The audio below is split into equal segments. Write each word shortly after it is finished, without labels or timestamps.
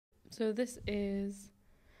So this is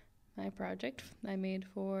my project I made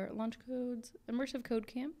for LaunchCode's Immersive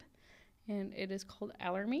CodeCamp, and it is called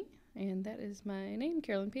AllerMe, and that is my name,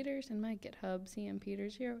 Carolyn Peters, and my GitHub,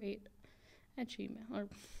 cmpeters08 at Gmail.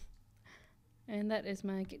 And that is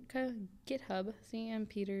my GitHub,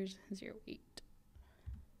 cmpeters08.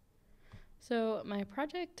 So my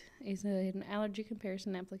project is an allergy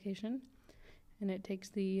comparison application, and it takes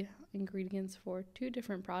the ingredients for 2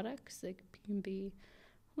 different products. It can be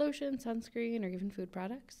lotion, sunscreen, or even food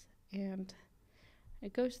products, and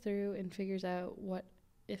it goes through and figures out what,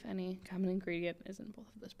 if any, common ingredient is in both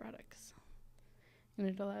of those products. And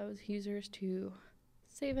it allows users to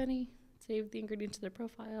save the ingredients to their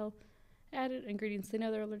profile, add ingredients they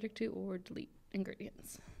know they're allergic to, or delete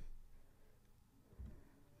ingredients.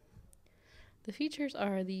 The features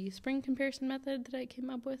are the spring comparison method that I came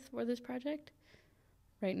up with for this project.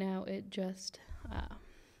 Right now it just, the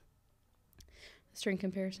string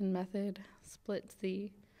comparison method splits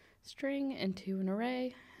the string into an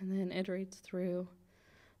array and then iterates through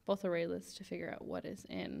both array lists to figure out what is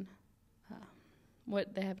in,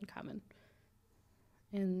 what they have in common.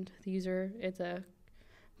 And the user, it's a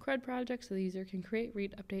CRUD project, so the user can create,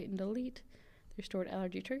 read, update, and delete their stored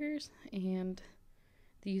allergy triggers, and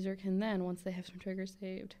the user can then, once they have some triggers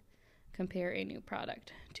saved, compare a new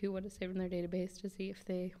product to what is saved in their database to see if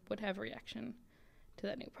they would have a reaction to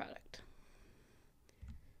that new product.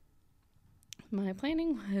 My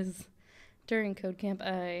planning was, during CodeCamp,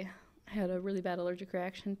 I had a really bad allergic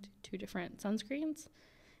reaction to 2 different sunscreens,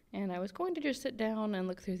 and I was going to just sit down and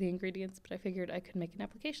look through the ingredients, but I figured I could make an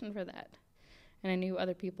application for that. And I knew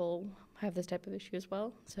other people have this type of issue as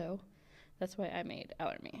well, so that's why I made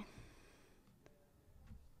AllerMe.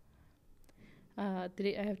 I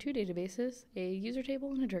have 2 databases, a user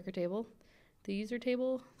table and a trigger table. The user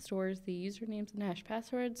table stores the usernames and hash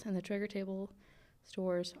passwords, and the trigger table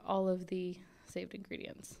stores all of the saved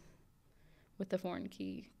ingredients with the foreign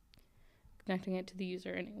key, connecting it to the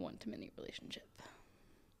user in a one-to-many relationship.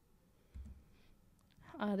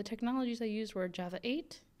 The technologies I used were Java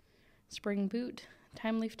 8, Spring Boot,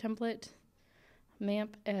 Timeleaf template,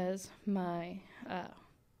 MAMP as my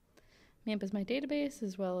database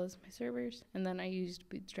as well as my servers, and then I used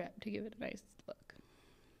Bootstrap to give it a nice look.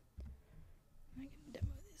 I can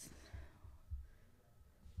demo this.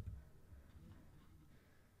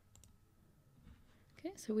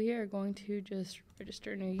 Okay, so we are going to just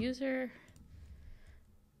register a new user.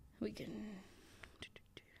 We can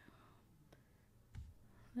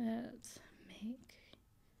let's make,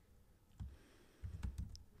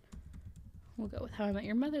 we'll go with How I Met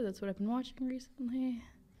Your Mother. That's what I've been watching recently.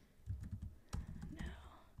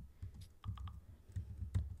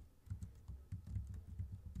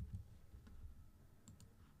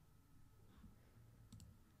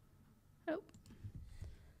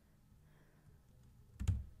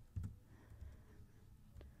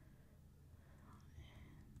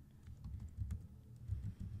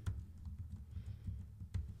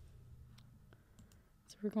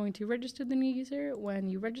 We're going to register the new user. When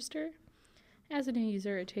you register as a new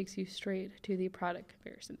user, it takes you straight to the product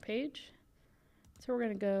comparison page. So we're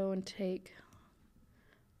going to go and take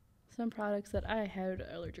some products that I had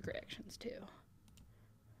allergic reactions to.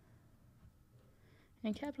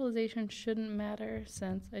 And capitalization shouldn't matter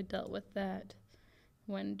since I dealt with that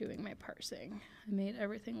when doing my parsing. I made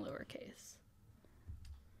everything lowercase.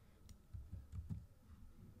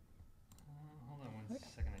 Hold on one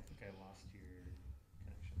second. I think I lost your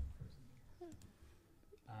connection for a second.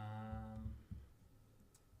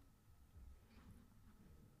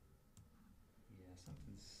 Yeah,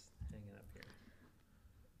 something's hanging up here.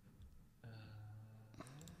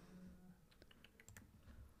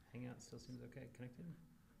 Hangout still seems okay. Connected?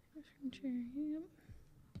 Yep.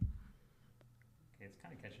 Okay, it's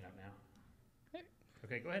kind of catching up now.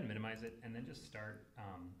 Okay, go ahead and minimize it, and then just start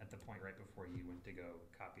at the point right before you went to go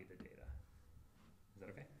copy the data. Is that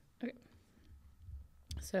okay? Okay.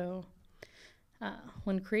 So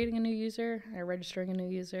when creating a new user or registering a new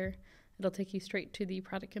user, it'll take you straight to the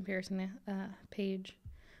product comparison page.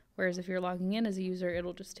 Whereas if you're logging in as a user,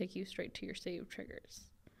 it'll just take you straight to your saved triggers.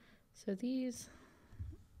 So these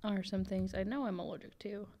are some things I know I'm allergic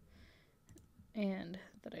to and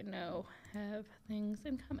that I know have things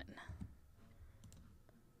in common.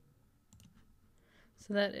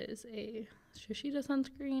 So that is a Shishida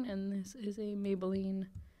sunscreen, and this is a Maybelline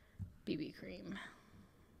BB cream.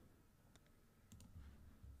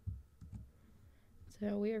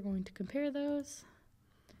 So we are going to compare those,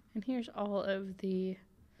 and here's all of the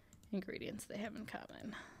ingredients they have in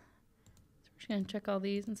common. So we're just going to check all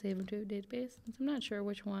these and save them to a database, since I'm not sure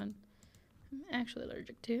which one I'm actually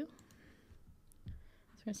allergic to.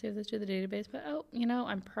 So So I'm going to save this to the database. But, oh, you know,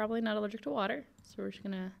 I'm probably not allergic to water. So we're just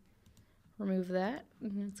going to remove that.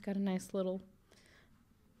 And it's got a nice little,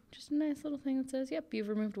 just a nice little thing that says, yep, you've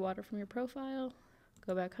removed water from your profile.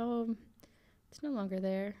 Go back home. It's no longer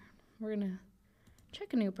there. We're going to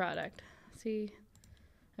check a new product. See,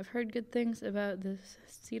 I've heard good things about this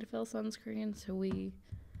Cetaphil sunscreen, so we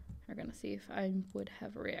are going to see if I would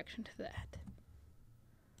have a reaction to that.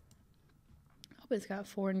 Oh, it's got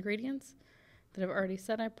 4 ingredients that I've already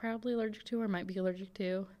said I'm probably allergic to or might be allergic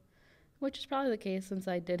to, which is probably the case since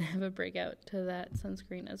I did have a breakout to that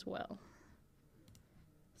sunscreen as well.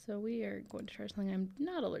 So we are going to try something I'm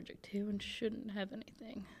not allergic to and shouldn't have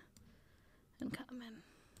anything in common.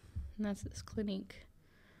 And that's this Clinique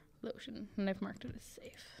lotion, and I've marked it as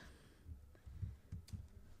safe.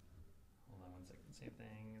 Hold on one second. Same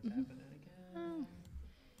thing is happening again. Oh.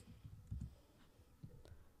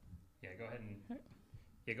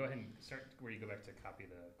 Go ahead and start where you go back to copy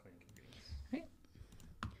the Clinique ingredients. Right.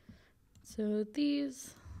 So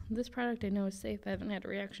this product I know is safe. I haven't had a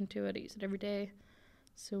reaction to it. I use it every day.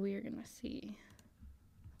 So we are going to see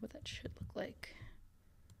what that should look like.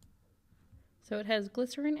 So it has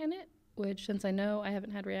glycerin in it, which since I know I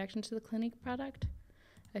haven't had reaction to the Clinique product,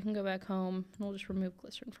 I can go back home and we'll just remove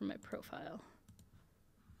glycerin from my profile.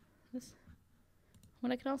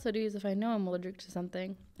 What I can also do is if I know I'm allergic to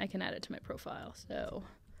something, I can add it to my profile. So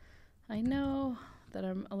I know that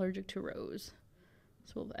I'm allergic to rose.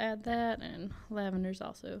 So we'll add that, and lavender's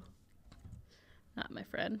also not my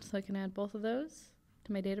friend. So I can add both of those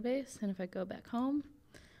to my database, and if I go back home,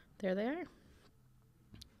 there they are.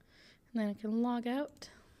 And then I can log out.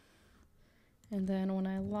 And then when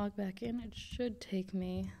I log back in, it should take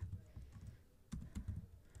me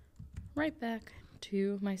right back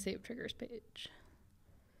to my Save Triggers page.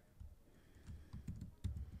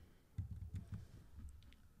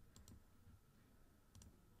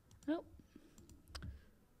 Oh.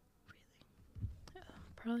 Breathing. Oh,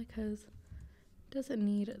 probably because it doesn't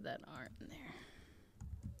need that R in there.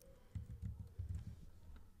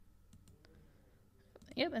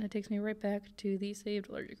 Yep, and it takes me right back to the saved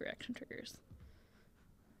allergic reaction triggers.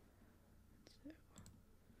 So,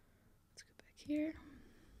 let's go back here.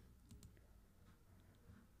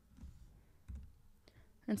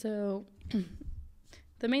 And so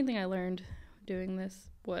the main thing I learned doing this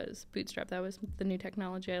was Bootstrap. That was the new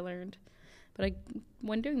technology I learned. But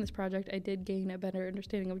when doing this project, I did gain a better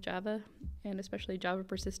understanding of Java, and especially Java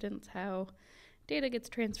persistence, how data gets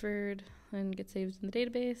transferred and gets saved in the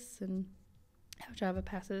database, and how Java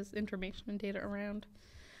passes information and data around.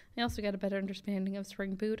 I also got a better understanding of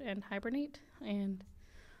Spring Boot and Hibernate, and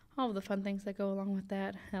all of the fun things that go along with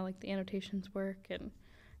that, how like the annotations work, and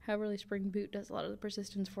how really Spring Boot does a lot of the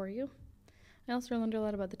persistence for you. I also learned a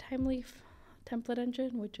lot about the Timeleaf template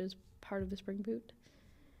engine, which is part of the Spring Boot,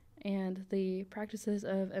 and the practices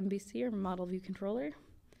of MVC, or Model View Controller.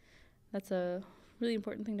 That's a really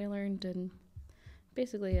important thing I learned, and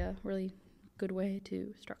basically a really good way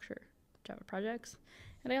to structure Java projects.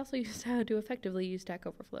 And I also used how to effectively use Stack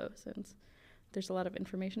Overflow, since there's a lot of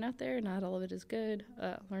information out there, not all of it is good.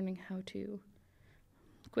 Learning how to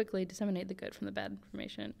quickly disseminate the good from the bad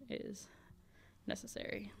information is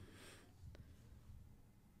necessary.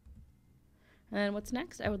 And what's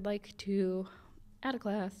next? I would like to add a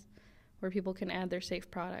class where people can add their safe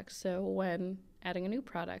products. So when adding a new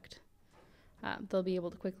product, they'll be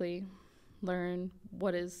able to quickly learn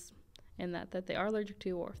what is in that they are allergic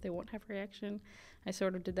to, or if they won't have a reaction. I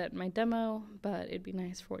sort of did that in my demo, but it'd be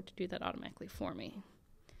nice for it to do that automatically for me.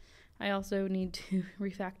 I also need to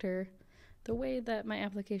refactor the way that my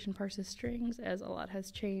application parses strings, as a lot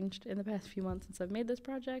has changed in the past few months since I've made this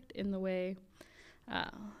project, in the way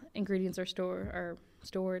ingredients are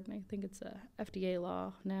stored. And I think it's a FDA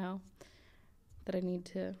law now that I need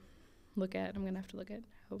to look at. I'm going to have to look at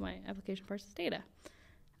how my application parses data,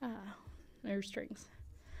 or strings.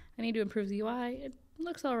 I need to improve the UI. It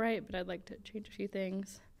looks all right, but I'd like to change a few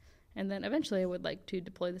things. And then eventually I would like to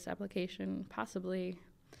deploy this application possibly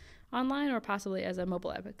online, or possibly as a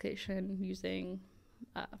mobile application using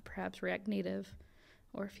perhaps React Native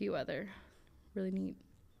or a few other really neat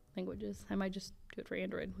languages. I might just do it for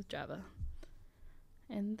Android with Java.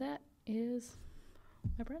 And that is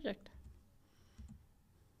my project.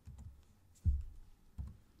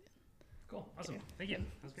 Cool. Awesome. Thank you.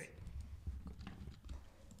 That was great.